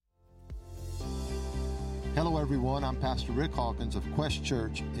Hello everyone, I'm Pastor Rick Hawkins of Quest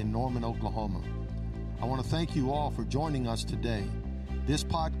Church in Norman, Oklahoma. I want to thank you all for joining us today. This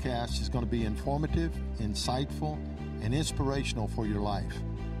podcast is going to be informative, insightful, and inspirational for your life.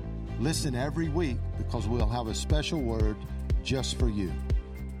 Listen every week because we'll have a special word just for you.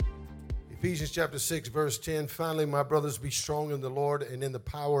 Ephesians chapter 6, verse 10, finally, my brothers, be strong in the Lord and in the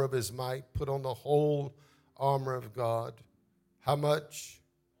power of his might. Put on the whole armor of God. How much?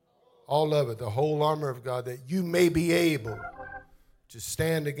 All of it, the whole armor of God, that you may be able to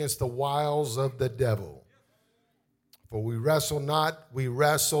stand against the wiles of the devil. For we wrestle not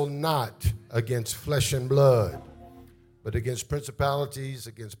against flesh and blood, but against principalities,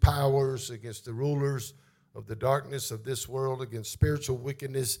 against powers, against the rulers of the darkness of this world, against spiritual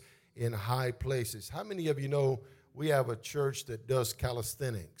wickedness in high places. How many of you know we have a church that does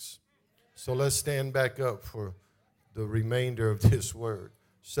calisthenics? So let's stand back up for the remainder of this word.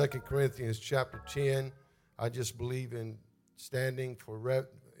 2 Corinthians chapter 10, I just believe in standing for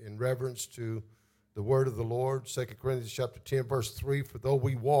in reverence to the word of the Lord. 2 Corinthians chapter 10, verse 3, for though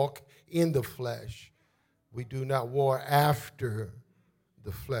we walk in the flesh, we do not war after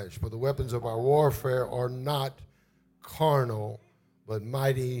the flesh. For the weapons of our warfare are not carnal, but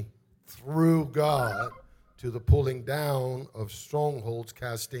mighty through God to the pulling down of strongholds,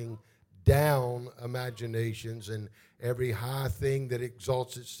 casting down imaginations and every high thing that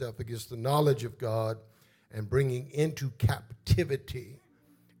exalts itself against the knowledge of God, and bringing into captivity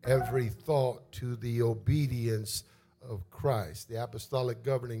every thought to the obedience of Christ. The Apostolic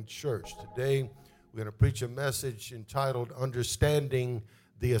Governing Church. Today, we're going to preach a message entitled, Understanding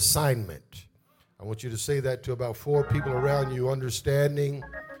the Assignment. I want you to say that to about 4 people around you, understanding.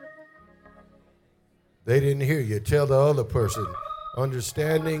 They didn't hear you. Tell the other person,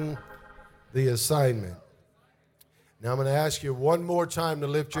 understanding the assignment. Now I'm going to ask you one more time to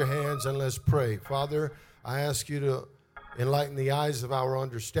lift your hands and let's pray. Father, I ask you to enlighten the eyes of our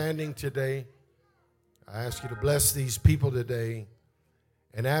understanding today. I ask you to bless these people today.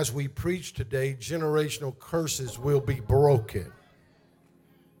 And as we preach today, generational curses will be broken.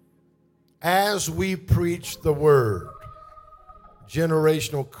 As we preach the word,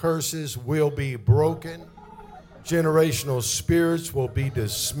 generational curses will be broken. Generational spirits will be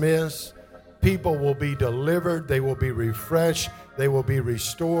dismissed. People will be delivered. They will be refreshed. They will be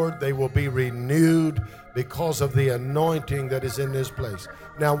restored. They will be renewed because of the anointing that is in this place.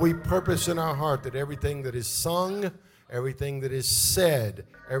 Now, we purpose in our heart that everything that is sung, everything that is said,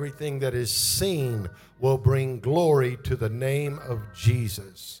 everything that is seen will bring glory to the name of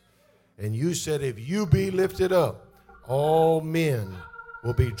Jesus. And you said, if you be lifted up, all men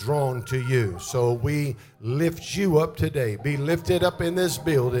will be drawn to you. So we lift you up today. Be lifted up in this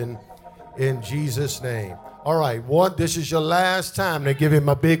building in Jesus' name. All right, this is your last time to give him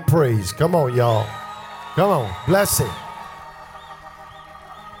a big praise. Come on, y'all. Come on, bless him.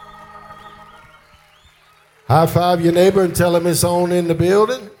 High five your neighbor and tell him it's on in the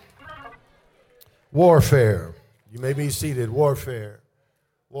building. Warfare. You may be seated. Warfare.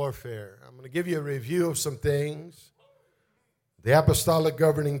 I'm going to give you a review of some things. The Apostolic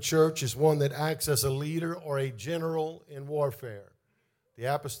Governing Church is one that acts as a leader or a general in warfare. The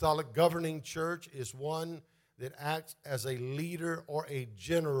Apostolic Governing Church is one that acts as a leader or a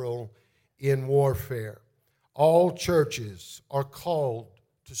general in warfare. All churches are called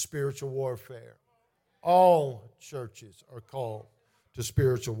to spiritual warfare. All churches are called to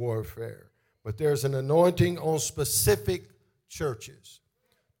spiritual warfare. But there's an anointing on specific churches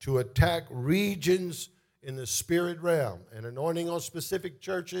to attack regions in the spirit realm, an anointing on specific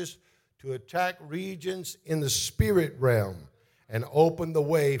churches to attack regions in the spirit realm and open the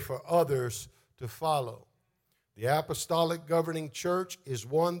way for others to follow. The Apostolic Governing Church is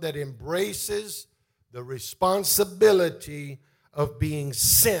one that embraces the responsibility of being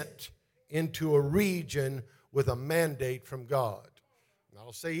sent into a region with a mandate from God. And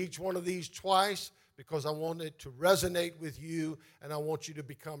I'll say each one of these twice because I want it to resonate with you, and I want you to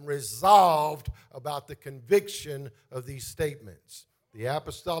become resolved about the conviction of these statements. The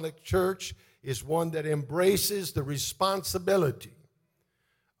Apostolic Church is one that embraces the responsibility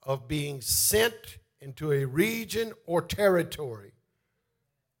of being sent into a region or territory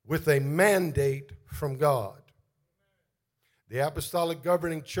with a mandate from God. The Apostolic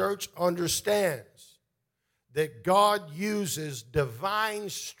Governing Church understands that God uses divine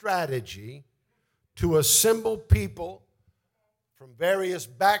strategy to assemble people from various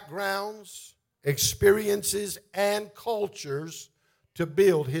backgrounds, experiences, and cultures to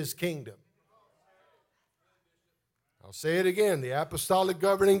build his kingdom. I'll say it again. The Apostolic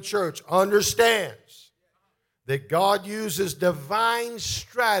Governing Church understands that God uses divine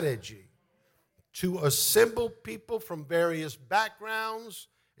strategy to assemble people from various backgrounds,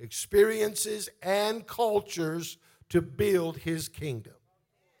 experiences, and cultures to build his kingdom.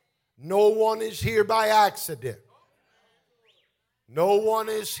 No one is here by accident. No one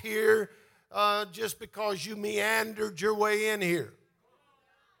is here just because you meandered your way in here.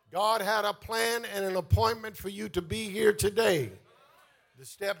 God had a plan and an appointment for you to be here today. The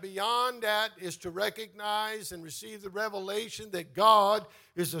step beyond that is to recognize and receive the revelation that God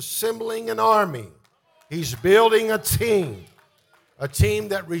is assembling an army. He's building a team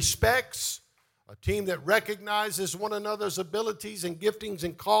that respects, a team that recognizes one another's abilities and giftings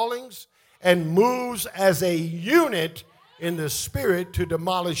and callings, and moves as a unit in the spirit to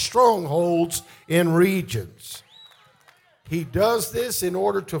demolish strongholds in regions. He does this in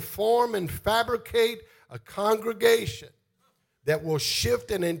order to form and fabricate a congregation that will shift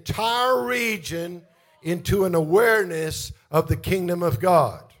an entire region into an awareness of the kingdom of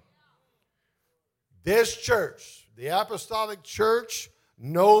God. This church, the Apostolic Church,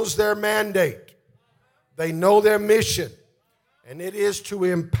 knows their mandate. They know their mission, and it is to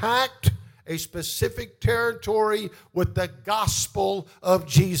impact a specific territory with the gospel of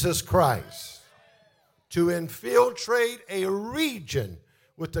Jesus Christ, to infiltrate a region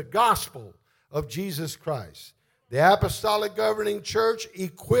with the gospel of Jesus Christ. The Apostolic Governing Church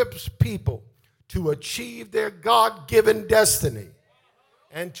equips people to achieve their God-given destiny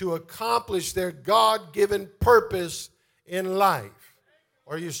and to accomplish their God-given purpose in life.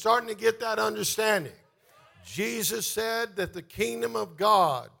 Are you starting to get that understanding? Jesus said that the kingdom of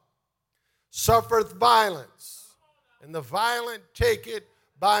God suffereth violence, and the violent take it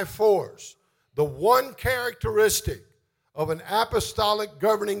by force. The one characteristic of an apostolic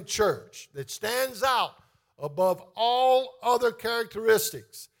governing church that stands out above all other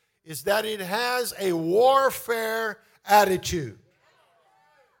characteristics is that it has a warfare attitude.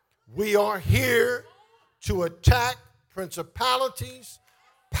 We are here to attack principalities,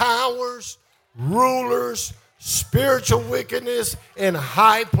 powers, rulers, spiritual wickedness in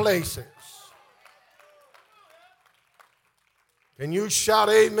high places. Can you shout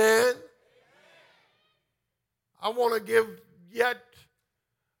amen? I want to give yet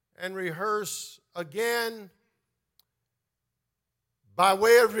and rehearse again, by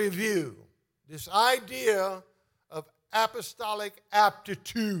way of review, this idea of apostolic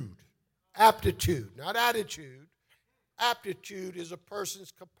aptitude. Aptitude, not attitude. Aptitude is a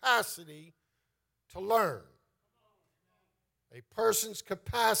person's capacity to learn. A person's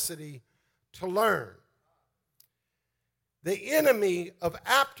capacity to learn. The enemy of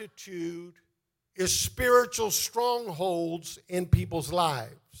aptitude is spiritual strongholds in people's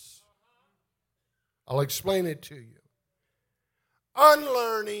lives. I'll explain it to you.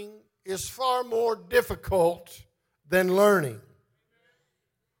 Unlearning is far more difficult than learning.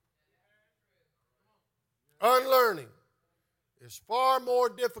 Unlearning is far more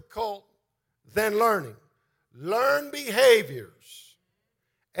difficult than learning. Learn behaviors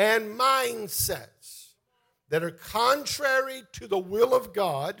and mindsets that are contrary to the will of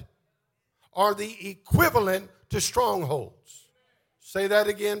God are the equivalent to strongholds. Say that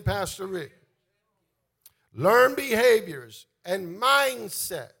again, Pastor Rick. Learn behaviors and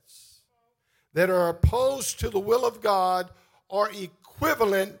mindsets that are opposed to the will of God are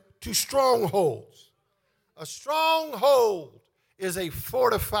equivalent to strongholds. A stronghold is a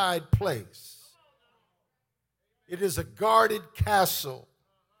fortified place. It is a guarded castle.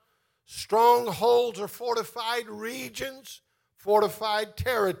 Strongholds are fortified regions, fortified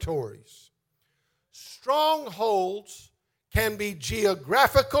territories. Strongholds can be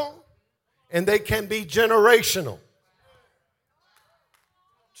geographical and they can be generational.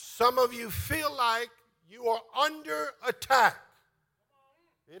 Some of you feel like you are under attack.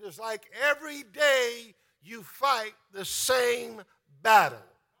 It is like every day you fight the same battle.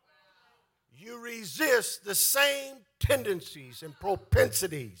 You resist the same tendencies and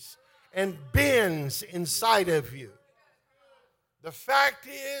propensities and bends inside of you. The fact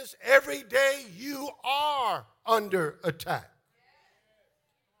is, every day you are under attack.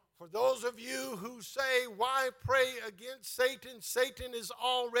 For those of you who say, why pray against Satan? Satan is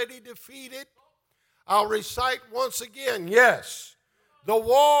already defeated. I'll recite once again, yes, the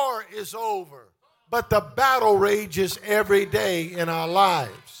war is over, but the battle rages every day in our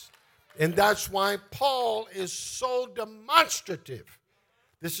lives. And that's why Paul is so demonstrative.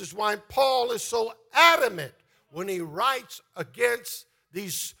 This is why Paul is so adamant when he writes against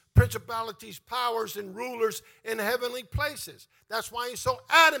these principalities, powers, and rulers in heavenly places. That's why he's so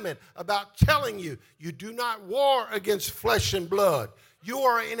adamant about telling you, you do not war against flesh and blood. You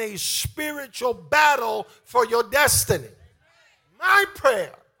are in a spiritual battle for your destiny. My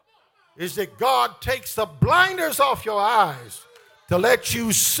prayer is that God takes the blinders off your eyes to let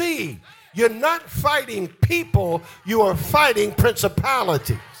you see. You're not fighting people, you are fighting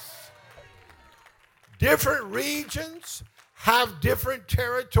principalities. Different regions have different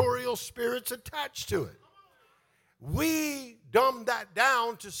territorial spirits attached to it. We dumb that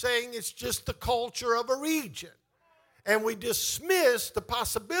down to saying it's just the culture of a region. And we dismiss the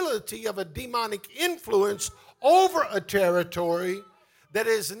possibility of a demonic influence over a territory that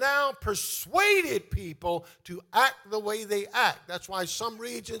has now persuaded people to act the way they act. That's why some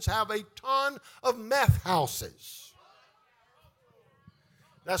regions have a ton of meth houses.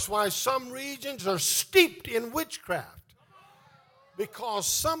 That's why some regions are steeped in witchcraft. Because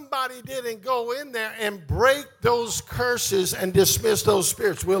somebody didn't go in there and break those curses and dismiss those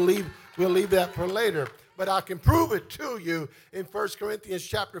spirits. We'll leave that for later. But I can prove it to you in 1 Corinthians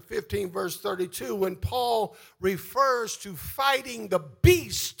chapter 15, verse 32, when Paul refers to fighting the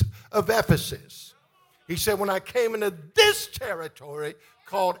beast of Ephesus. He said, when I came into this territory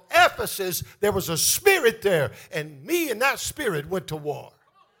called Ephesus, there was a spirit there, and me and that spirit went to war.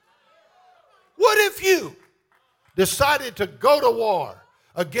 What if you decided to go to war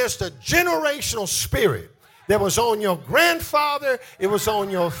against a generational spirit that was on your grandfather, it was on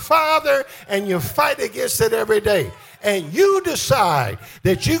your father, and you fight against it every day? And you decide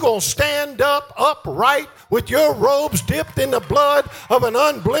that you're going to stand up upright with your robes dipped in the blood of an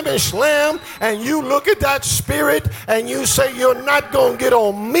unblemished lamb, and you look at that spirit and you say, you're not going to get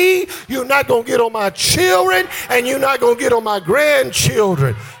on me, you're not going to get on my children, and you're not going to get on my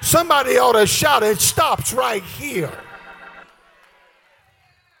grandchildren. Somebody ought to shout, it stops right here.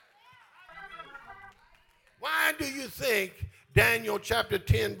 Why do you think Daniel chapter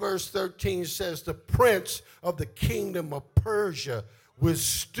 10 verse 13 says the prince of the kingdom of Persia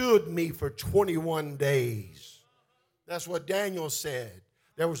withstood me for 21 days? That's what Daniel said.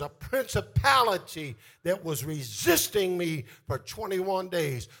 There was a principality that was resisting me for 21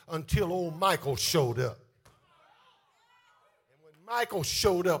 days until old Michael showed up. And when Michael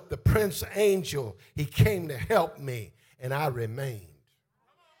showed up, the prince angel, he came to help me, and I remained.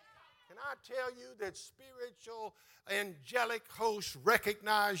 Can I tell you that spiritual angelic hosts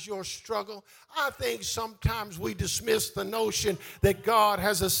recognize your struggle? I think sometimes we dismiss the notion that God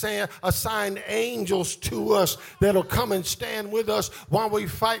has assigned angels to us that'll come and stand with us while we're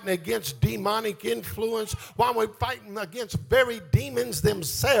fighting against demonic influence, while we're fighting against very demons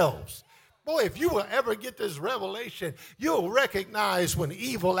themselves. Boy, if you will ever get this revelation, you'll recognize when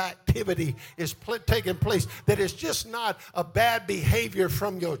evil activity is taking place, that it's just not a bad behavior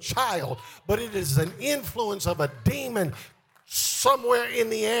from your child, but it is an influence of a demon somewhere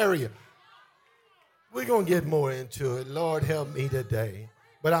in the area. We're going to get more into it. Lord, help me today.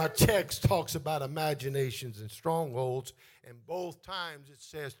 But our text talks about imaginations and strongholds, and both times it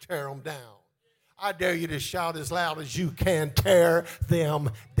says tear them down. I dare you to shout as loud as you can, tear them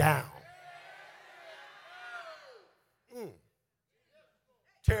down.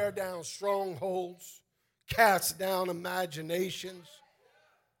 Tear down strongholds, cast down imaginations.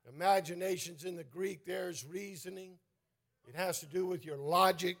 Imaginations in the Greek, there's reasoning. It has to do with your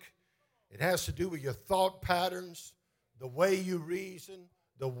logic. It has to do with your thought patterns, the way you reason,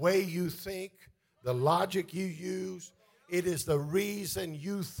 the way you think, the logic you use. It is the reason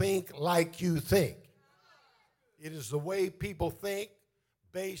you think like you think. It is the way people think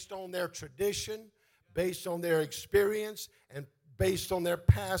based on their tradition, based on their experience, and based on their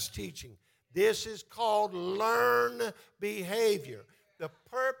past teaching. This is called learned behavior. The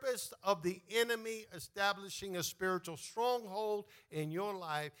purpose of the enemy establishing a spiritual stronghold in your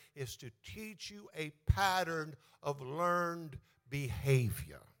life is to teach you a pattern of learned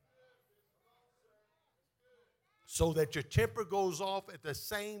behavior, so that your temper goes off at the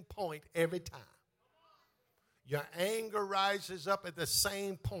same point every time. Your anger rises up at the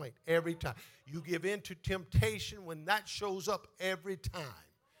same point every time. You give in to temptation when that shows up every time.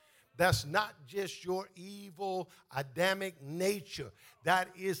 That's not just your evil Adamic nature. That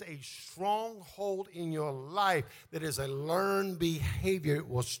is a stronghold in your life that is a learned behavior. It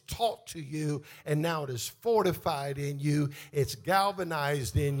was taught to you, and now it is fortified in you. It's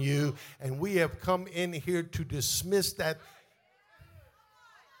galvanized in you, and we have come in here to dismiss that.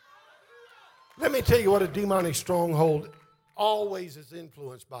 Let me tell you what a demonic stronghold always is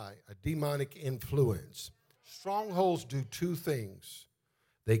influenced by, a demonic influence. Strongholds do two things.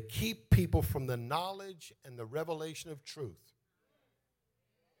 They keep people from the knowledge and the revelation of truth.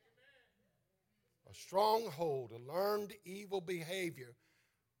 A stronghold, a learned evil behavior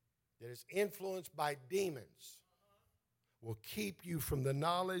that is influenced by demons, will keep you from the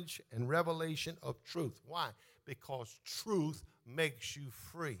knowledge and revelation of truth. Why? Because truth makes you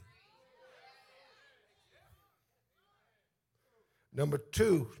free. Number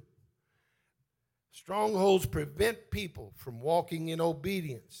 2, strongholds prevent people from walking in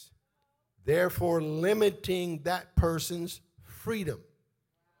obedience, therefore limiting that person's freedom.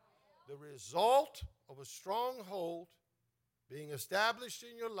 The result of a stronghold being established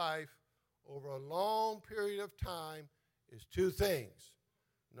in your life over a long period of time is 2 things.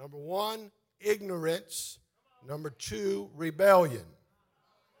 Number 1, ignorance. Number 2, rebellion.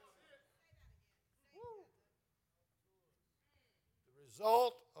 The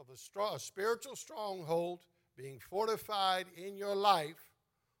result of a spiritual stronghold being fortified in your life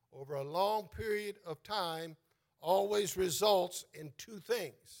over a long period of time always results in 2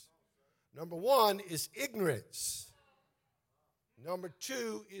 things. Number 1 is ignorance. Number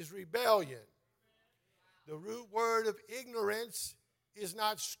 2 is rebellion. The root word of ignorance is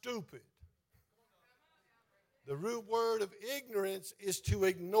not stupid. The root word of ignorance is to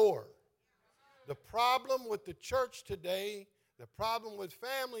ignore. The problem with the church today, the problem with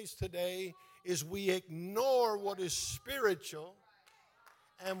families today, is we ignore what is spiritual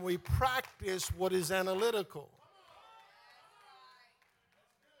and we practice what is analytical.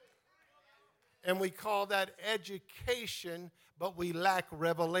 And we call that education, but we lack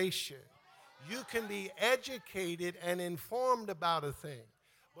revelation. You can be educated and informed about a thing,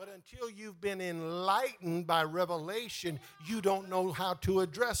 but until you've been enlightened by revelation, you don't know how to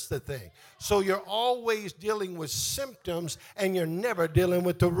address the thing. So you're always dealing with symptoms, and you're never dealing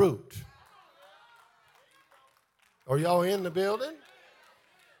with the root. Are y'all in the building?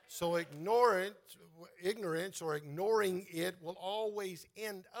 So ignorance or ignoring it will always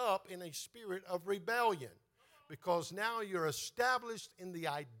end up in a spirit of rebellion, because now you're established in the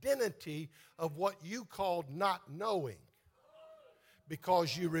identity of what you called not knowing,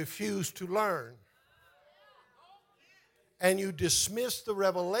 because you refuse to learn. And you dismiss the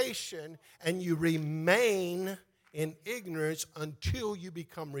revelation and you remain in ignorance until you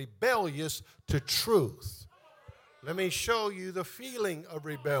become rebellious to truth. Let me show you the feeling of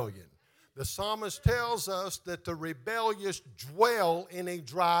rebellion. The psalmist tells us that the rebellious dwell in a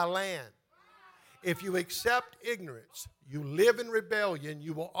dry land. If you accept ignorance, you live in rebellion,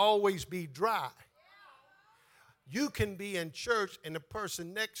 you will always be dry. You can be in church and the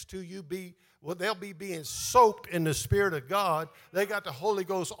person next to you they'll be being soaked in the Spirit of God. They got the Holy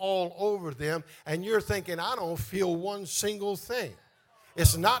Ghost all over them, and you're thinking, I don't feel one single thing.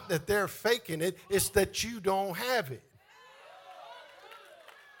 It's not that they're faking it, it's that you don't have it.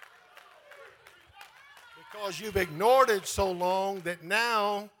 Because you've ignored it so long that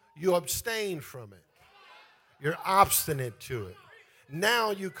now you abstain from it. You're obstinate to it.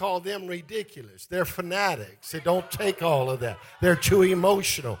 Now you call them ridiculous. They're fanatics. They don't take all of that. They're too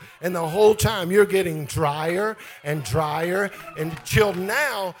emotional. And the whole time you're getting drier and drier until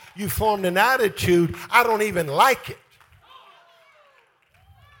now you formed an attitude, I don't even like it.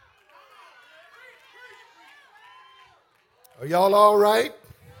 Are y'all all right?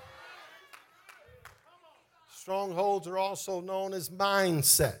 Strongholds are also known as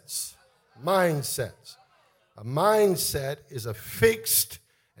mindsets. Mindsets. A mindset is a fixed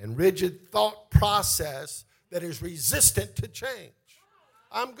and rigid thought process that is resistant to change.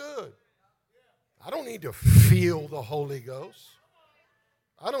 I'm good. I don't need to feel the Holy Ghost.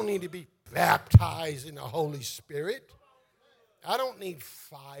 I don't need to be baptized in the Holy Spirit. I don't need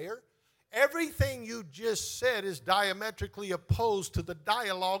fire. Everything you just said is diametrically opposed to the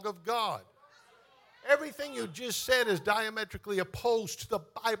dialogue of God. Everything you just said is diametrically opposed to the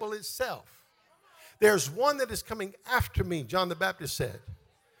Bible itself. There's one that is coming after me, John the Baptist said,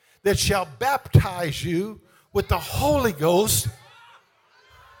 that shall baptize you with the Holy Ghost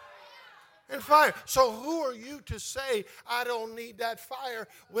and fire. So who are you to say, I don't need that fire,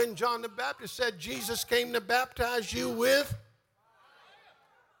 when John the Baptist said Jesus came to baptize you with?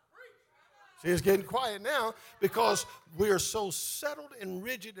 See, it's getting quiet now because we are so settled and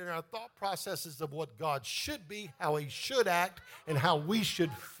rigid in our thought processes of what God should be, how he should act, and how we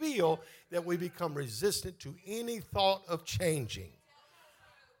should feel that we become resistant to any thought of changing.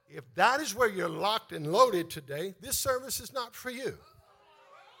 If that is where you're locked and loaded today, this service is not for you.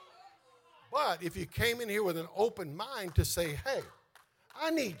 But if you came in here with an open mind to say, hey, I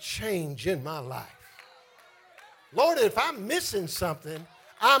need change in my life. Lord, if I'm missing something,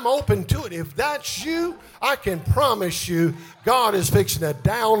 I'm open to it. If that's you, I can promise you God is fixing to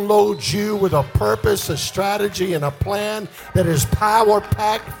download you with a purpose, a strategy, and a plan that is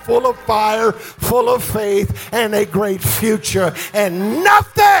power-packed, full of fire, full of faith, and a great future. And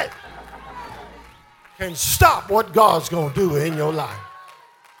nothing can stop what God's going to do in your life.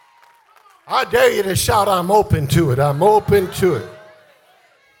 I dare you to shout, I'm open to it. I'm open to it.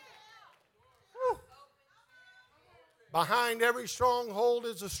 Behind every stronghold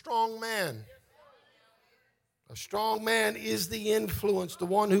is a strong man. A strong man is the influence, the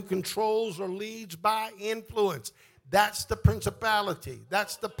one who controls or leads by influence. That's the principality.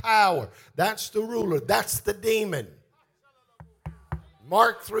 That's the power. That's the ruler. That's the demon.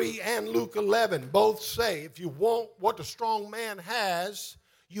 Mark 3 and Luke 11 both say if you want what the strong man has,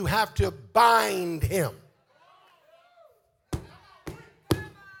 you have to bind him.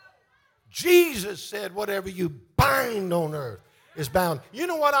 Jesus said whatever you bind on earth is bound. You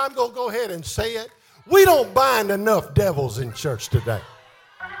know what? I'm going to go ahead and say it. We don't bind enough devils in church today.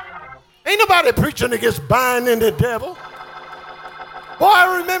 Ain't nobody preaching against binding the devil. Boy,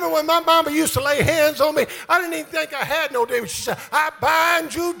 I remember when my mama used to lay hands on me. I didn't even think I had no devil. She said, I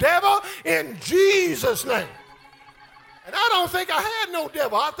bind you, devil, in Jesus' name. And I don't think I had no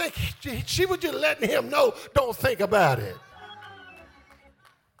devil. I think she was just letting him know, don't think about it.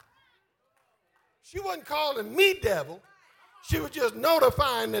 She wasn't calling me devil. She was just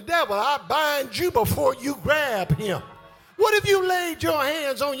notifying the devil, I bind you before you grab him. What if you laid your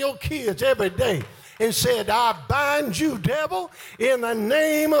hands on your kids every day and said, I bind you, devil, in the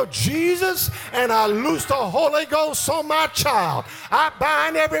name of Jesus, and I loose the Holy Ghost on my child. I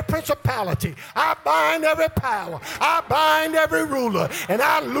bind every principality. I bind every power. I bind every ruler, and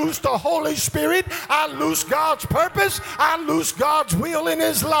I loose the Holy Spirit. I loose God's purpose. I loose God's will in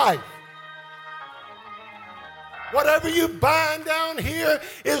his life. Whatever you bind down here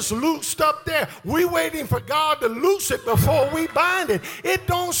is loosed up there. We're waiting for God to loose it before we bind it. It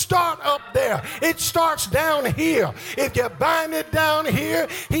don't start up there. It starts down here. If you bind it down here,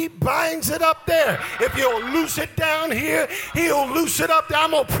 he binds it up there. If you'll loose it down here, he'll loose it up there.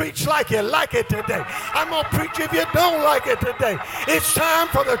 I'm going to preach like you like it today. I'm going to preach if you don't like it today. It's time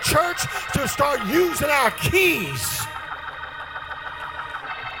for the church to start using our keys.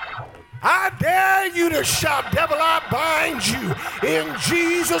 I dare you to shout, devil, I bind you. In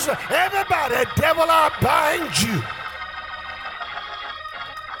Jesus' name. Everybody, devil, I bind you.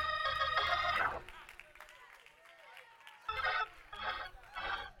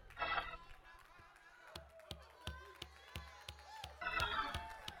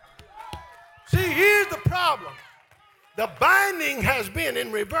 See, here's the problem. The binding has been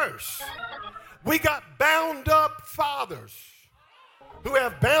in reverse. We got bound up fathers who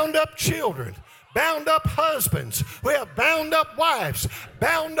have bound up children, bound up husbands, who have bound up wives,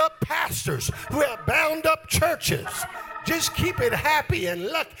 bound up pastors, who have bound up churches. Just keep it happy and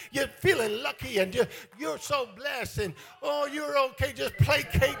lucky. You're feeling lucky and you're so blessed and, oh, you're okay just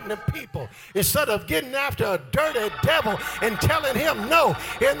placating the people instead of getting after a dirty devil and telling him, no,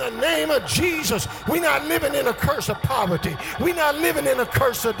 in the name of Jesus, we're not living in a curse of poverty. We're not living in a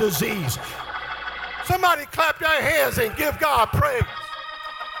curse of disease. Somebody clap their hands and give God praise.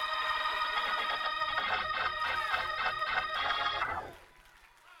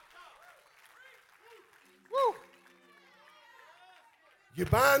 You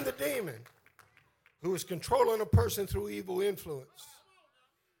bind the demon who is controlling a person through evil influence.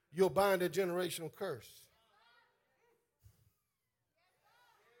 You'll bind a generational curse.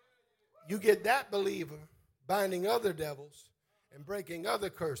 You get that believer binding other devils and breaking other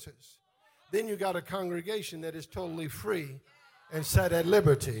curses. Then you got a congregation that is totally free and set at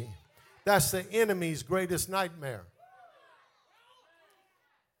liberty. That's the enemy's greatest nightmare.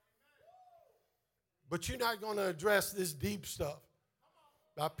 But you're not going to address this deep stuff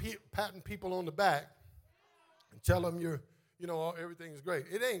by patting people on the back and tell them everything's great.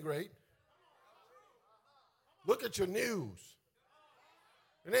 It ain't great. Look at your news.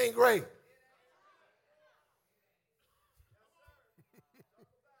 It ain't great.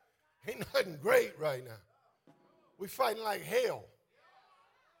 Ain't nothing great right now. We're fighting like hell.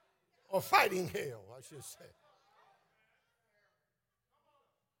 Or fighting hell, I should say.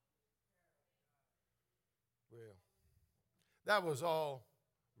 Well, that was all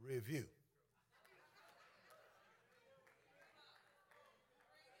review.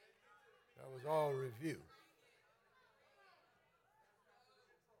 That was all review.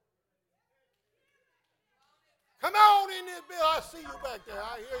 Come on in this bill. I see you back there.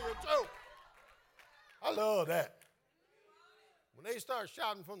 I hear you too. I love that. When they start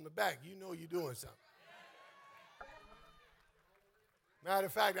shouting from the back, you know you're doing something. Matter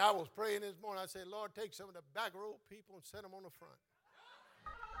of fact, I was praying this morning. I said, Lord, take some of the back row people and set them on the front.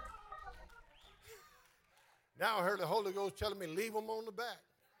 Now I heard the Holy Ghost telling me, leave them on the back.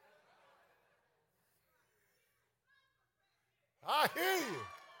 I hear you.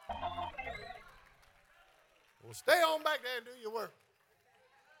 Well, stay on back there and do your work.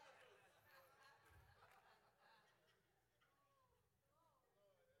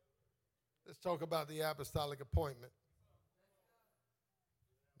 Let's talk about the apostolic appointment.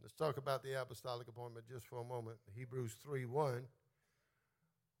 Let's talk about the apostolic appointment just for a moment. Hebrews 3:1.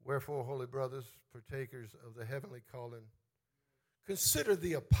 Wherefore, holy brothers, partakers of the heavenly calling, consider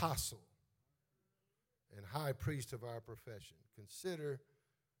the apostle and high priest of our profession. Consider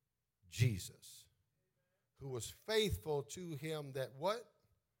Jesus, who was faithful to him that what?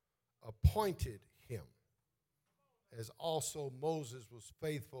 Appointed him, as also Moses was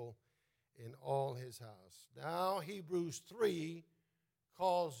faithful in all his house. Now, Hebrews 3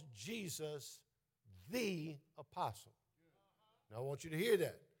 calls Jesus the apostle. Now, I want you to hear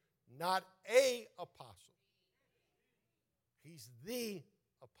that. Not a apostle. He's the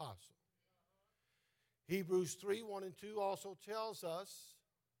apostle. Hebrews 3:1-2 also tells us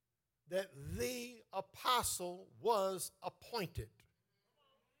that the apostle was appointed.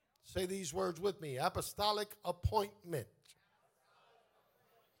 Say these words with me. Apostolic appointment.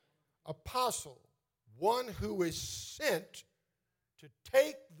 Apostle, one who is sent to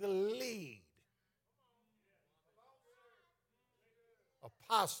take the lead.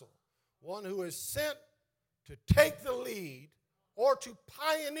 Apostle, one who is sent to take the lead or to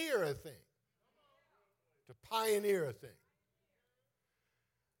pioneer a thing. To pioneer a thing.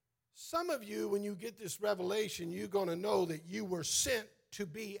 Some of you, when you get this revelation, you're going to know that you were sent to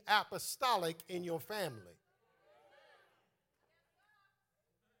be apostolic in your family.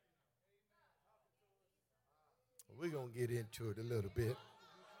 We're going to get into it a little bit.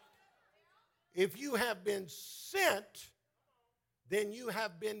 If you have been sent, then you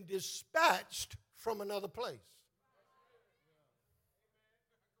have been dispatched from another place.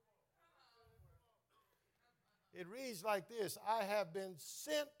 It reads like this: I have been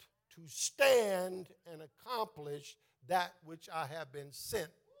sent to stand and accomplish that which I have been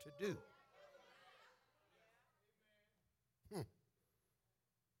sent to do.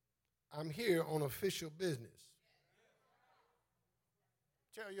 I'm here on official business.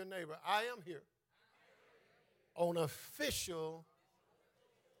 Tell your neighbor, I am here on official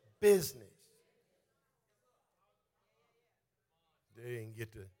business. They didn't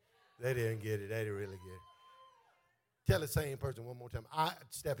get it. They didn't really get it. Tell the same person one more time.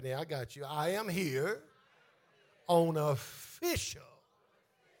 Stephanie, I got you. I am here on official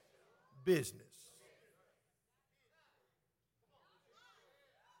business.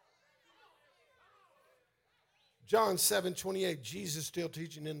 John 7:28, Jesus, still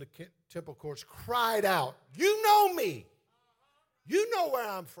teaching in the temple courts, cried out, "You know me. You know where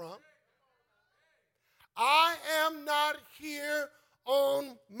I'm from. I am not here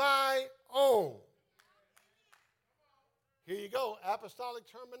on my own." Here you go, apostolic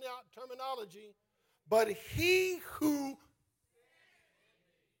terminology. But he who,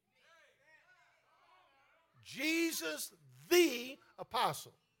 Jesus the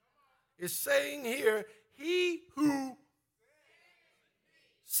apostle, is saying here, he who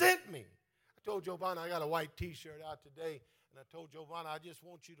sent me. I told Giovanna I got a white t-shirt out today, and I told Giovanna I just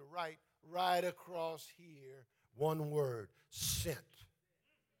want you to write right across here one word: sent.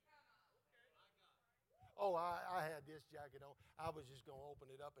 Oh, I had this jacket on. I was just going to open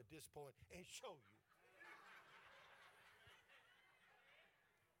it up at this point and show you.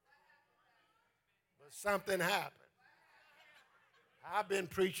 But something happened. I've been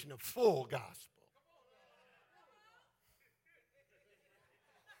preaching a full gospel.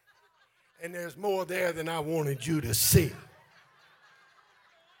 And there's more there than I wanted you to see.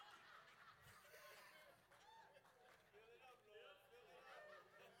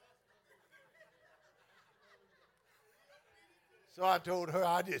 So I told her,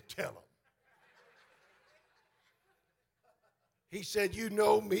 I just tell him. He said, "You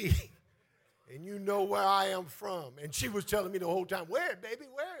know me, and you know where I am from." And she was telling me the whole time, "Wear it, baby,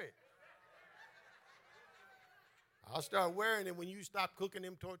 wear it." I'll start wearing it when you stop cooking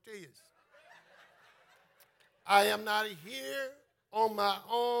them tortillas. I am not here on my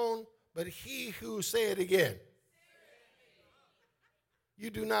own, but he who, say it again. You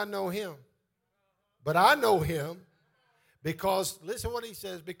do not know him, but I know him. Because, listen what he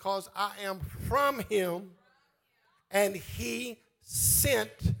says, because I am from him and he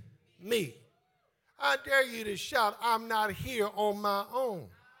sent me. I dare you to shout, I'm not here on my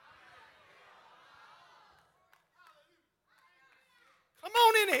own. Come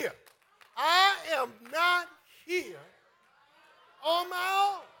on in here. I am not here on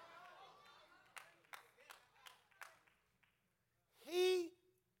my own. He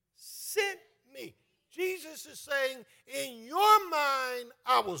sent me. Jesus is saying, in your mind,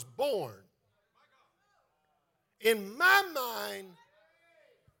 I was born. In my mind,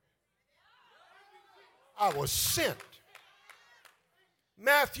 I was sent.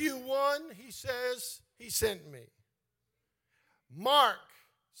 Matthew 1, he says, he sent me. Mark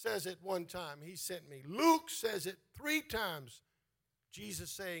says it one time, he sent me. Luke says it 3 times, Jesus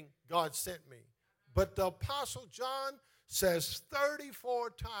saying, God sent me. But the Apostle John says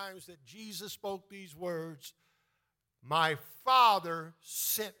 34 times that Jesus spoke these words, my Father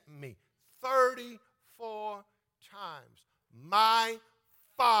sent me. 34 times. My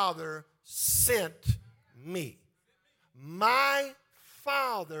Father sent me. My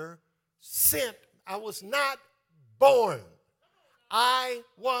Father sent. I was not born. I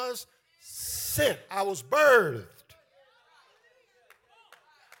was sent. I was birthed.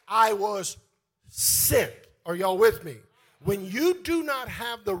 I was sent. Are y'all with me? When you do not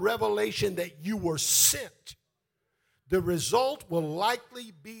have the revelation that you were sent, the result will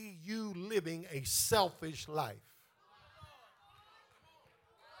likely be you living a selfish life.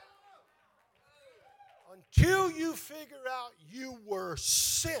 Until you figure out you were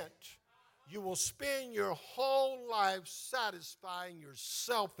sent, you will spend your whole life satisfying your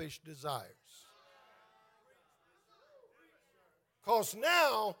selfish desires. Because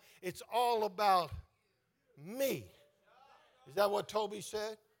now it's all about me. Is that what Toby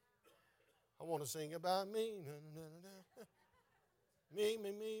said? I want to sing about me. Me,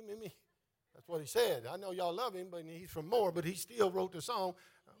 me, me, me, me. That's what he said. I know y'all love him, but he's from Moore, but he still wrote the song.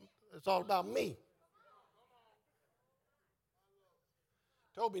 It's all about me.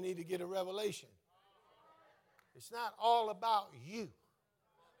 Toby need to get a revelation. It's not all about you.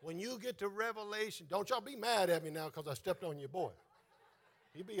 When you get to revelation, don't y'all be mad at me now because I stepped on your boy.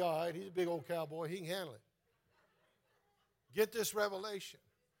 He'll be all right. He's a big old cowboy. He can handle it. Get this revelation.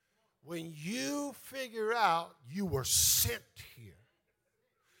 When you figure out you were sent here,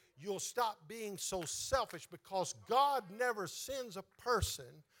 you'll stop being so selfish because God never sends a person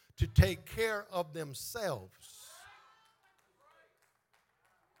to take care of themselves.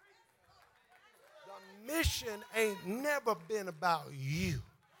 The mission ain't never been about you.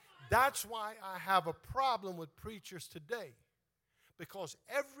 That's why I have a problem with preachers today. Because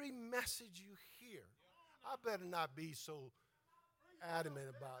every message you hear, I better not be so adamant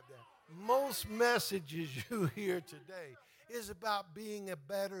about that. Most messages you hear today is about being a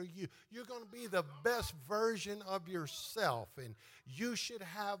better you. You're going to be the best version of yourself, and you should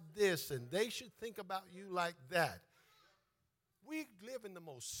have this, and they should think about you like that. We live in the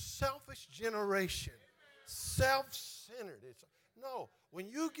most selfish generation, self-centered. No, when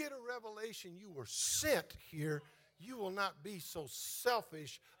you get a revelation you were sent here, you will not be so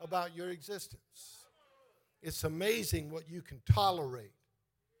selfish about your existence. It's amazing what you can tolerate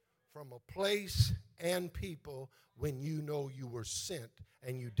from a place and people when you know you were sent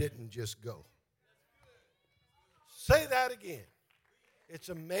and you didn't just go. Say that again. It's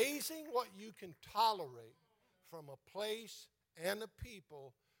amazing what you can tolerate from a place and a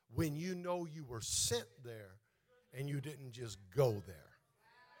people when you know you were sent there and you didn't just go there.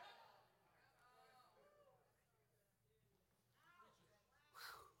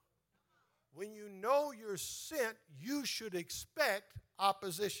 When you know you're sent, you should expect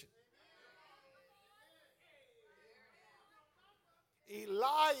opposition.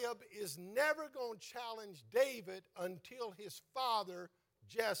 Eliab is never going to challenge David until his father,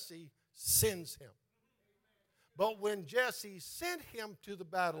 Jesse, sends him. But when Jesse sent him to the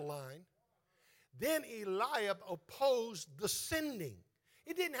battle line, then Eliab opposed the sending.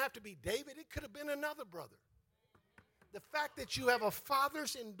 It didn't have to be David. It could have been another brother. The fact that you have a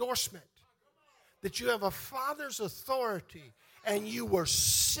father's endorsement, that you have a father's authority, and you were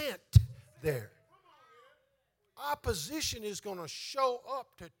sent there. Opposition is going to show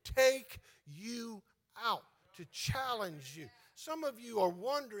up to take you out, to challenge you. Some of you are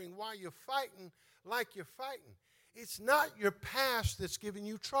wondering why you're fighting like you're fighting. It's not your past that's giving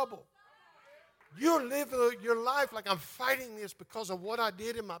you trouble. You're living your life like I'm fighting this because of what I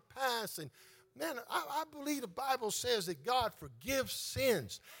did in my past. And man, I believe the Bible says that God forgives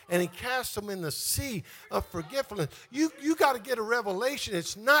sins and he casts them in the sea of forgetfulness. You got to get a revelation.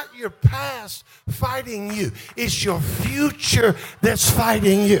 It's not your past fighting you. It's your future that's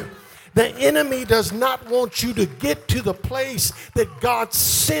fighting you. The enemy does not want you to get to the place that God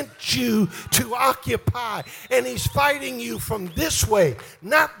sent you to occupy. And he's fighting you from this way,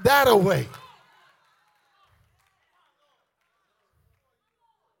 not that way.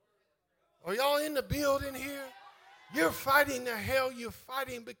 Are y'all in the building here? You're fighting the hell you're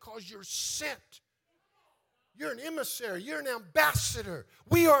fighting because you're sent. You're an emissary. You're an ambassador.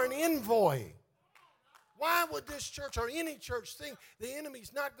 We are an envoy. Why would this church or any church think the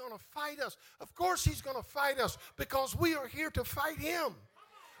enemy's not going to fight us? Of course he's going to fight us because we are here to fight him.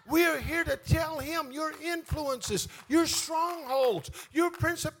 We're here to tell him your influences, your strongholds, your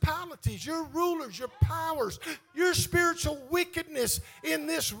principalities, your rulers, your powers, your spiritual wickedness in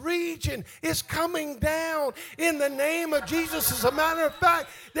this region is coming down in the name of Jesus. As a matter of fact,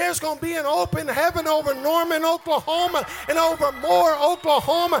 there's going to be an open heaven over Norman, Oklahoma, and over Moore,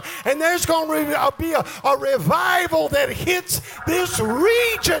 Oklahoma, and there's going to be a revival that hits this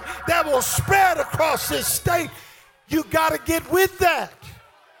region that will spread across this state. You got to get with that.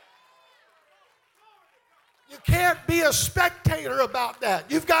 You can't be a spectator about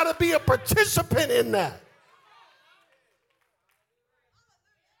that. You've got to be a participant in that.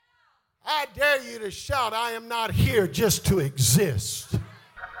 I dare you to shout, I am not here just to exist.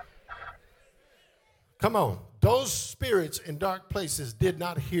 Come on. Those spirits in dark places did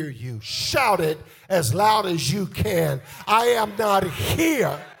not hear you. Shout it as loud as you can. I am not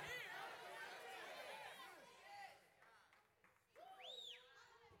here.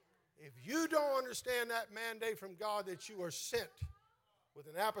 You don't understand that mandate from God that you are sent with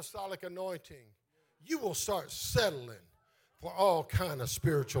an apostolic anointing, you will start settling for all kind of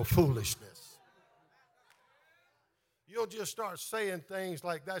spiritual foolishness. You'll just start saying things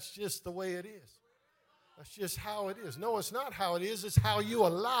like, that's just the way it is. That's just how it is. No, it's not how it is. It's how you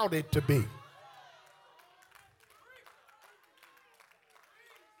allowed it to be.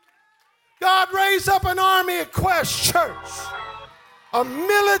 God raised up an army at Quest Church. A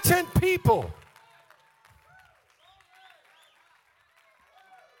militant people.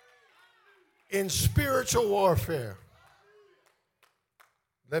 In spiritual warfare.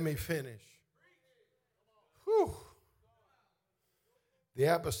 Let me finish. Whew. The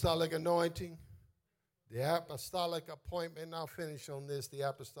apostolic anointing, the apostolic appointment. I'll finish on this, the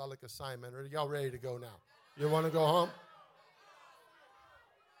apostolic assignment. Are y'all ready to go now? You want to go home?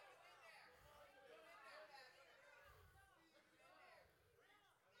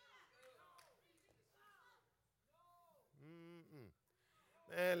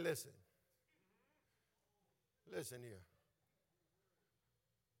 Man, listen. Listen here.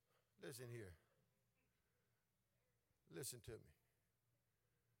 Listen here. Listen to me.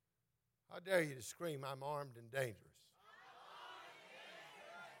 How dare you to scream, I'm armed and dangerous.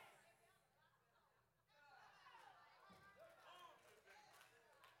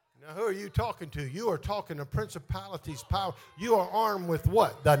 Now, who are you talking to? You are talking to principalities, power. You are armed with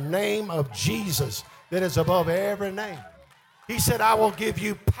what? The name of Jesus that is above every name. He said, I will give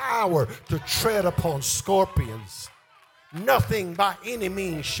you power to tread upon scorpions. Nothing by any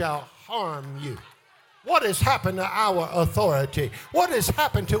means shall harm you. What has happened to our authority? What has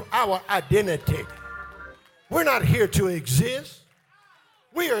happened to our identity? We're not here to exist.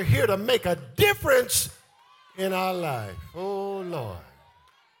 We are here to make a difference in our life. Oh, Lord.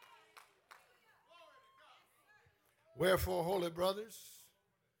 Wherefore, holy brothers,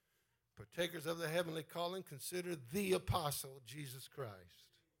 partakers of the heavenly calling, consider the apostle Jesus Christ,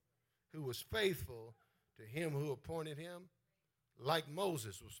 who was faithful to him who appointed him, like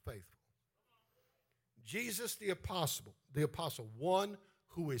Moses was faithful. Jesus the apostle, one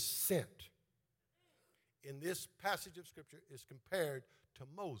who is sent, in this passage of Scripture is compared to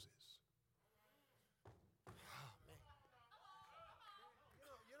Moses.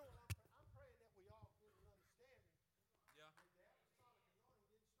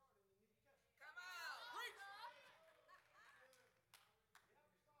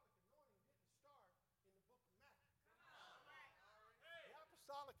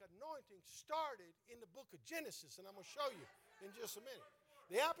 Anointing started in the book of Genesis, and I'm going to show you in just a minute.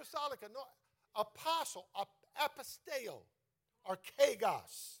 The apostolic apostle, aposteo, or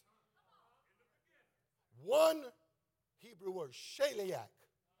kagos. One Hebrew word, shaliach,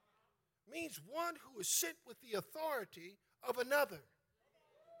 means one who is sent with the authority of another.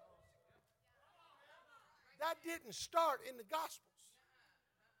 That didn't start in the Gospels.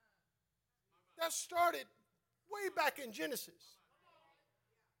 That started way back in Genesis.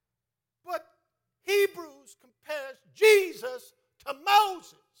 But Hebrews compares Jesus to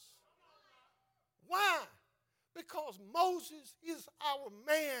Moses. Why? Because Moses is our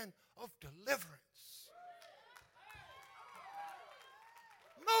man of deliverance.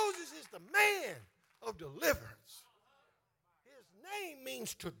 Moses is the man of deliverance. His name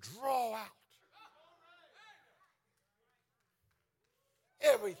means to draw out.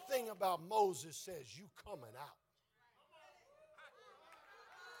 Everything about Moses says you coming out.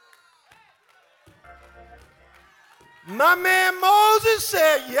 My man Moses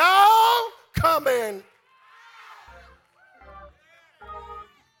said, y'all coming.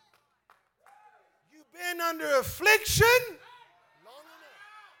 You've been under affliction long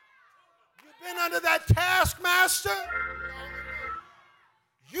enough. You've been under that taskmaster long enough.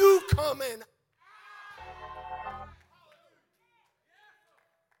 You coming.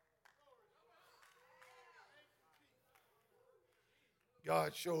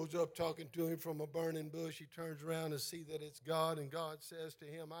 God shows up talking to him from a burning bush. He turns around to see that it's God, and God says to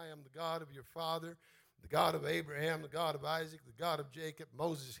him, I am the God of your father, the God of Abraham, the God of Isaac, the God of Jacob.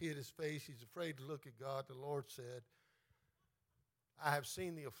 Moses hid his face. He's afraid to look at God. The Lord said, I have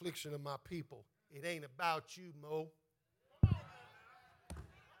seen the affliction of my people. It ain't about you, Mo.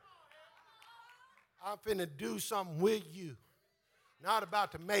 I'm finna do something with you. Not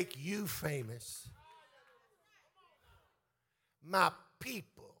about to make you famous. My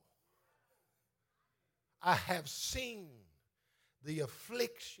people, I have seen the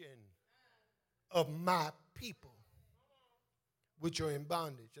affliction of my people, which are in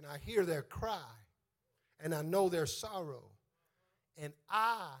bondage. And I hear their cry, and I know their sorrow, and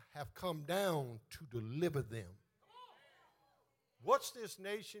I have come down to deliver them. What's this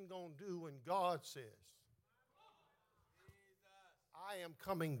nation going to do when God says, I am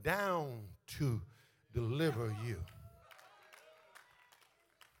coming down to deliver you?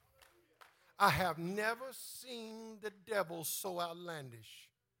 I have never seen the devil so outlandish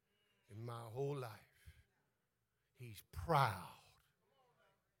in my whole life. He's proud.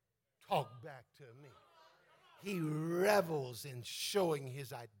 Talk back to me. He revels in showing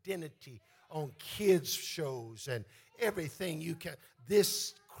his identity on kids' shows and everything you can.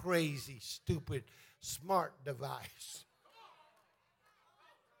 This crazy, stupid, smart device.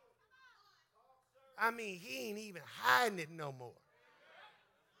 I mean, he ain't even hiding it no more.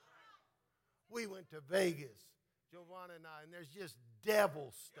 We went to Vegas, Giovanna and I, and there's just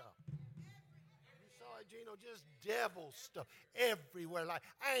devil stuff. You saw it, Gino? Just devil stuff everywhere. Like,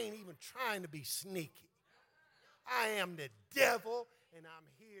 I ain't even trying to be sneaky. I am the devil, and I'm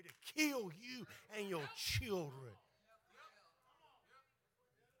here to kill you and your children.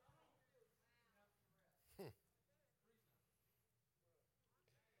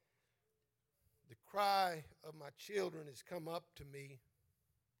 The cry of my children has come up to me.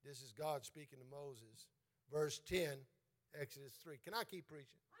 This is God speaking to Moses. Verse 10, Exodus 3. Can I keep preaching?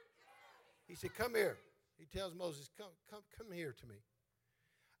 He said, come here. He tells Moses, come here to me.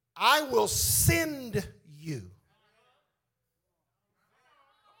 I will send you.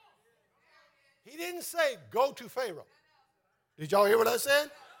 He didn't say, go to Pharaoh. Did y'all hear what I said?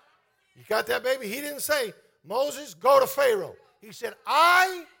 You got that, baby? He didn't say, Moses, go to Pharaoh. He said,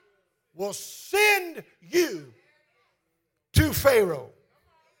 I will send you to Pharaoh.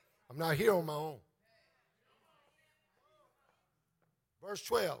 I'm not here on my own. Verse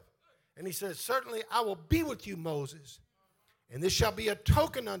 12. And he says, certainly I will be with you, Moses, and this shall be a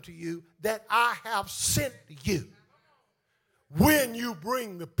token unto you that I have sent you when you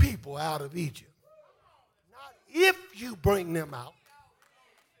bring the people out of Egypt. Not if you bring them out.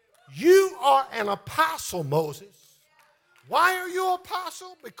 You are an apostle, Moses. Why are you an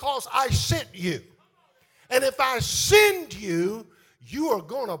apostle? Because I sent you. And if I send you, you are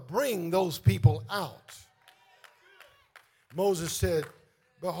going to bring those people out. Moses said,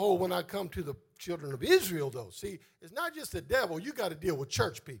 behold, when I come to the children of Israel, though. See, it's not just the devil. You got to deal with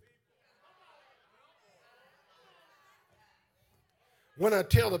church people. When I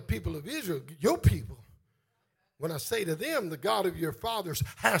tell the people of Israel, your people, when I say to them, the God of your fathers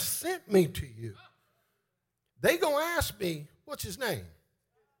has sent me to you, they going to ask me, what's his name?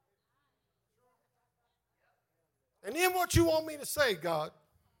 And then what you want me to say, God?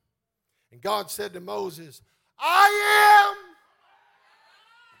 And God said to Moses, I am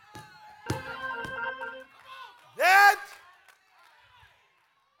that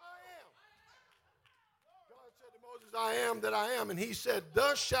I am. God said to Moses, I am that I am. And he said,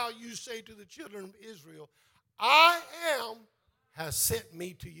 thus shall you say to the children of Israel, I am has sent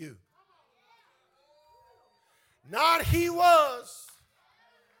me to you. Not he was,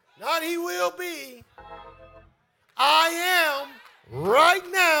 not he will be. I am right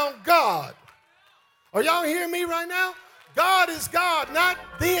now God. Are y'all hearing me right now? God is God, not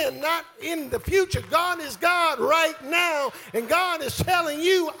then, not in the future. God is God right now. And God is telling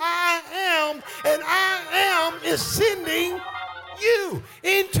you, I am, and I am is sending you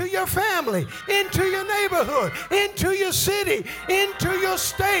into your family, into your neighborhood, into your city, into your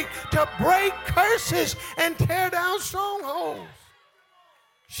state to break curses and tear down strongholds.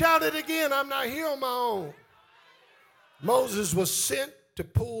 Shout it again, I'm not here on my own. Moses was sent to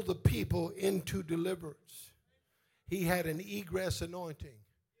pull the people into deliverance. He had an egress anointing.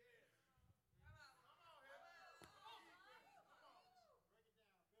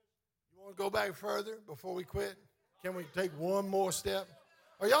 You want to go back further before we quit? Can we take one more step?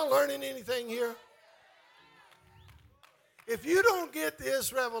 Are y'all learning anything here? If you don't get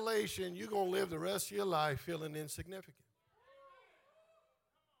this revelation, you're going to live the rest of your life feeling insignificant.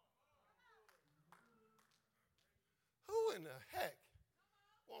 Who in the heck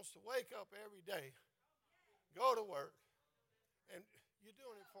wants to wake up every day, go to work, and you're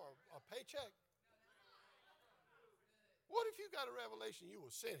doing it for a paycheck? What if you got a revelation you were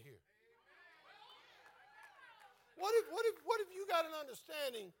sent here? What if you got an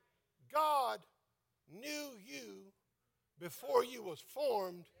understanding God knew you before you was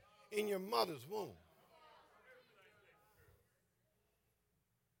formed in your mother's womb?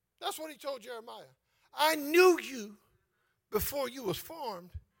 That's what he told Jeremiah. I knew you before you was formed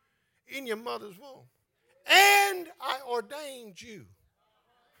in your mother's womb. And I ordained you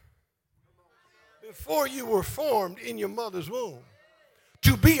before you were formed in your mother's womb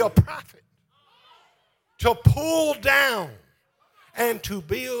to be a prophet, to pull down and to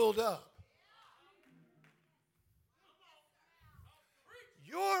build up.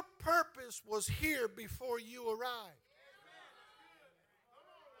 Your purpose was here before you arrived.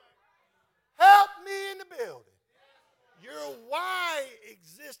 Help me in the building. Your why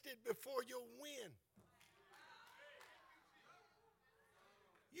existed before your when.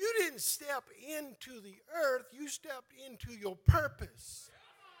 You didn't step into the earth, you stepped into your purpose.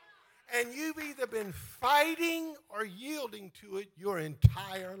 And you've either been fighting or yielding to it your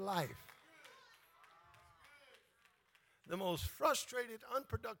entire life. The most frustrated,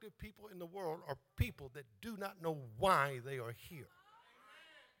 unproductive people in the world are people that do not know why they are here.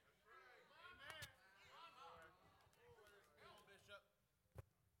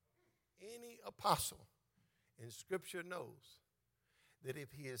 Any apostle in Scripture knows that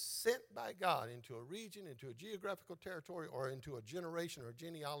if he is sent by God into a region, into a geographical territory, or into a generation or a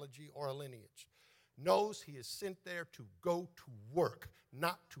genealogy or a lineage, knows he is sent there to go to work,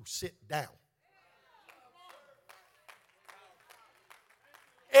 not to sit down.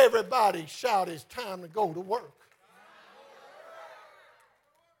 Everybody shout, it's time to go to work.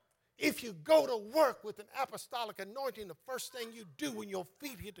 If you go to work with an apostolic anointing, the first thing you do when your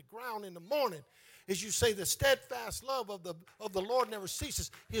feet hit the ground in the morning is you say the steadfast love of the Lord never ceases.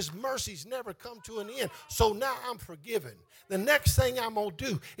 His mercies never come to an end. So now I'm forgiven. The next thing I'm going to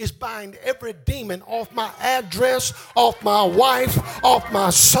do is bind every demon off my address, off my wife, off my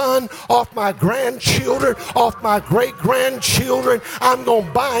son, off my grandchildren, off my great-grandchildren. I'm going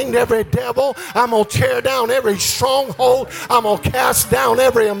to bind every devil. I'm going to tear down every stronghold. I'm going to cast down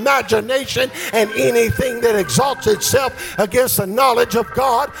every imagination and anything that exalts itself against the knowledge of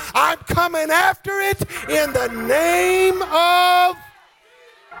God. I'm coming after it in the name of.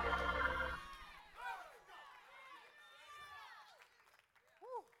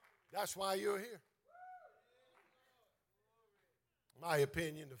 That's why you're here. My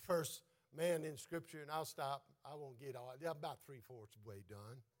opinion, the first man in Scripture, and I'll stop. I won't get all. I'm about 3/4 way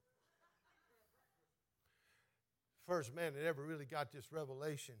done. First man that ever really got this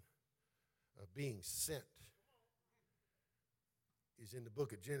revelation of being sent is in the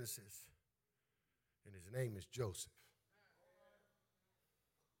book of Genesis, and his name is Joseph.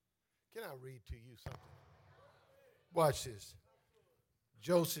 Can I read to you something? Watch this.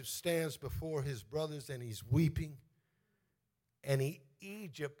 Joseph stands before his brothers and he's weeping, and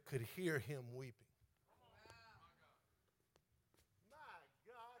Egypt could hear him weeping. My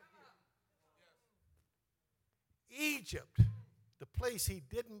God. Egypt, the place he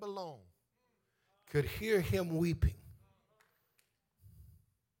didn't belong, could hear him weeping.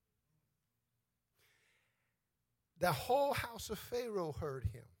 The whole house of Pharaoh heard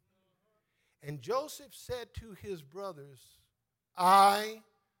him. And Joseph said to his brothers, I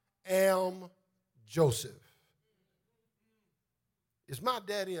am Joseph. Is my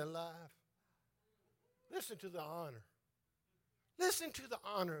daddy alive? Listen to the honor. Listen to the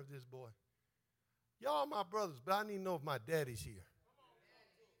honor of this boy. Y'all my brothers, but I need to know if my daddy's here.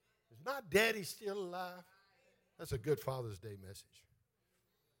 Is my daddy still alive? That's a good Father's Day message.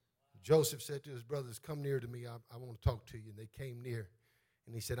 Joseph said to his brothers, come near to me. I want to talk to you. And they came near.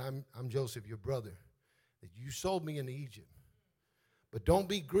 And he said, I'm Joseph, your brother, that you sold me into Egypt. But don't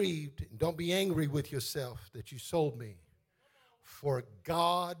be grieved and don't be angry with yourself that you sold me. For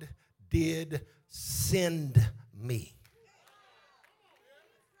God did send me.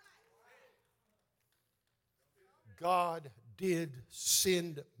 God did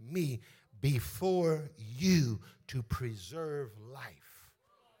send me before you to preserve life.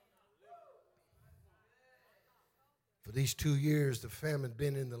 For these 2 years, the famine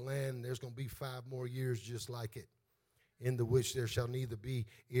been in the land. There's going to be 5 more years just like it, in the which there shall neither be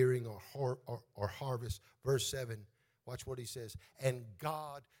earing or harvest. Verse 7, watch what he says. And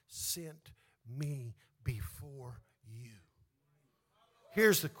God sent me before you.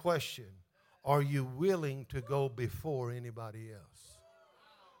 Here's the question. Are you willing to go before anybody else?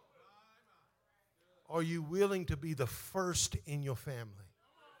 Are you willing to be the first in your family?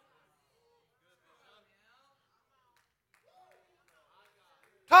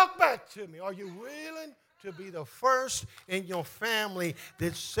 Talk back to me. Are you willing to be the first in your family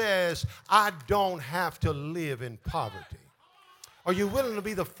that says, I don't have to live in poverty? Are you willing to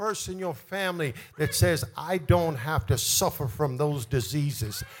be the first in your family that says, I don't have to suffer from those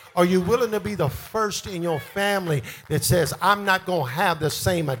diseases? Are you willing to be the first in your family that says, I'm not going to have the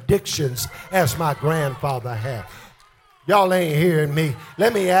same addictions as my grandfather had? Y'all ain't hearing me.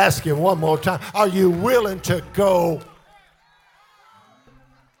 Let me ask you one more time. Are you willing to go?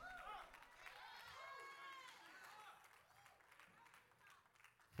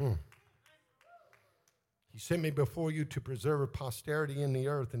 He sent me before you to preserve posterity in the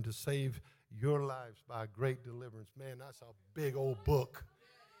earth and to save your lives by great deliverance. Man, that's a big old book.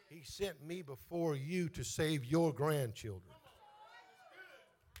 He sent me before you to save your grandchildren.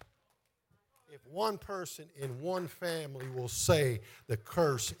 If one person in one family will say the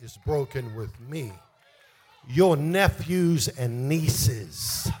curse is broken with me, your nephews and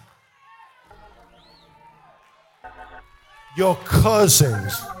nieces, your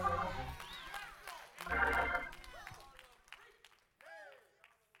cousins,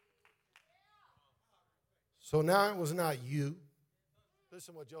 so now it was not you.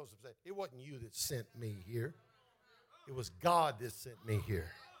 Listen to what Joseph said. It wasn't you that sent me here. It was God that sent me here.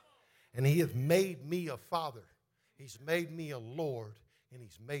 And he has made me a father. He's made me a Lord. And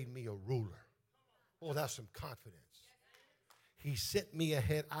he's made me a ruler. Oh, that's some confidence. He sent me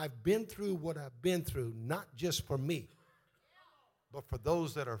ahead. I've been through what I've been through, not just for me, but for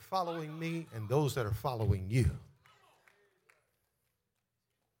those that are following me and those that are following you.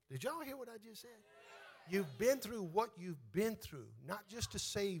 Did y'all hear what I just said? You've been through what you've been through, not just to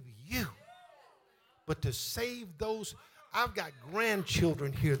save you, but to save those. I've got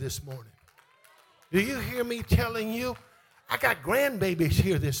grandchildren here this morning. Do you hear me telling you? I got grandbabies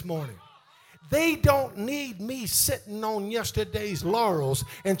here this morning. They don't need me sitting on yesterday's laurels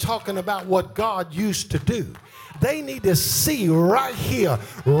and talking about what God used to do. They need to see right here,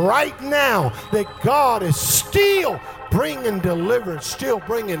 right now, that God is still bringing deliverance, still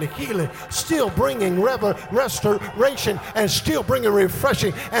bringing healing, still bringing restoration, and still bringing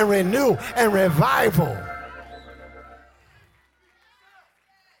refreshing and renewal and revival.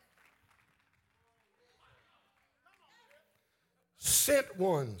 Sent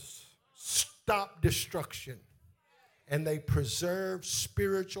ones stop destruction, and they preserve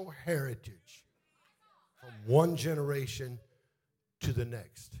spiritual heritage from one generation to the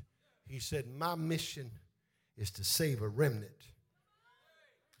next. He said, my mission is to save a remnant.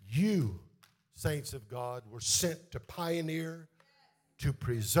 You, saints of God, were sent to pioneer, to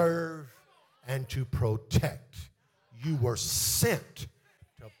preserve, and to protect. You were sent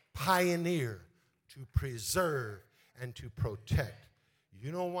to pioneer, to preserve, and to protect.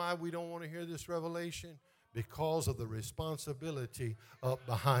 You know why we don't want to hear this revelation? Because of the responsibility up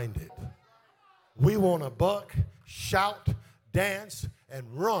behind it. We want to buck, shout, dance, and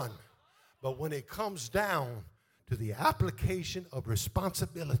run. But when it comes down to the application of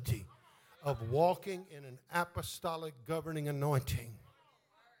responsibility of walking in an apostolic governing anointing,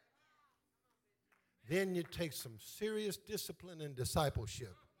 then you take some serious discipline and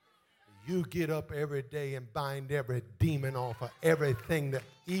discipleship. You get up every day and bind every demon off of everything that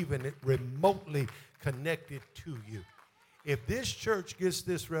even remotely connected to you. If this church gets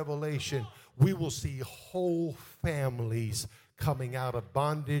this revelation, we will see whole families coming out of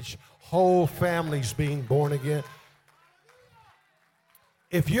bondage, whole families being born again.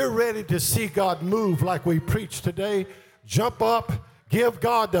 If you're ready to see God move like we preached today, jump up, give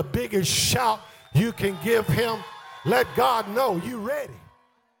God the biggest shout you can give him. Let God know you're ready.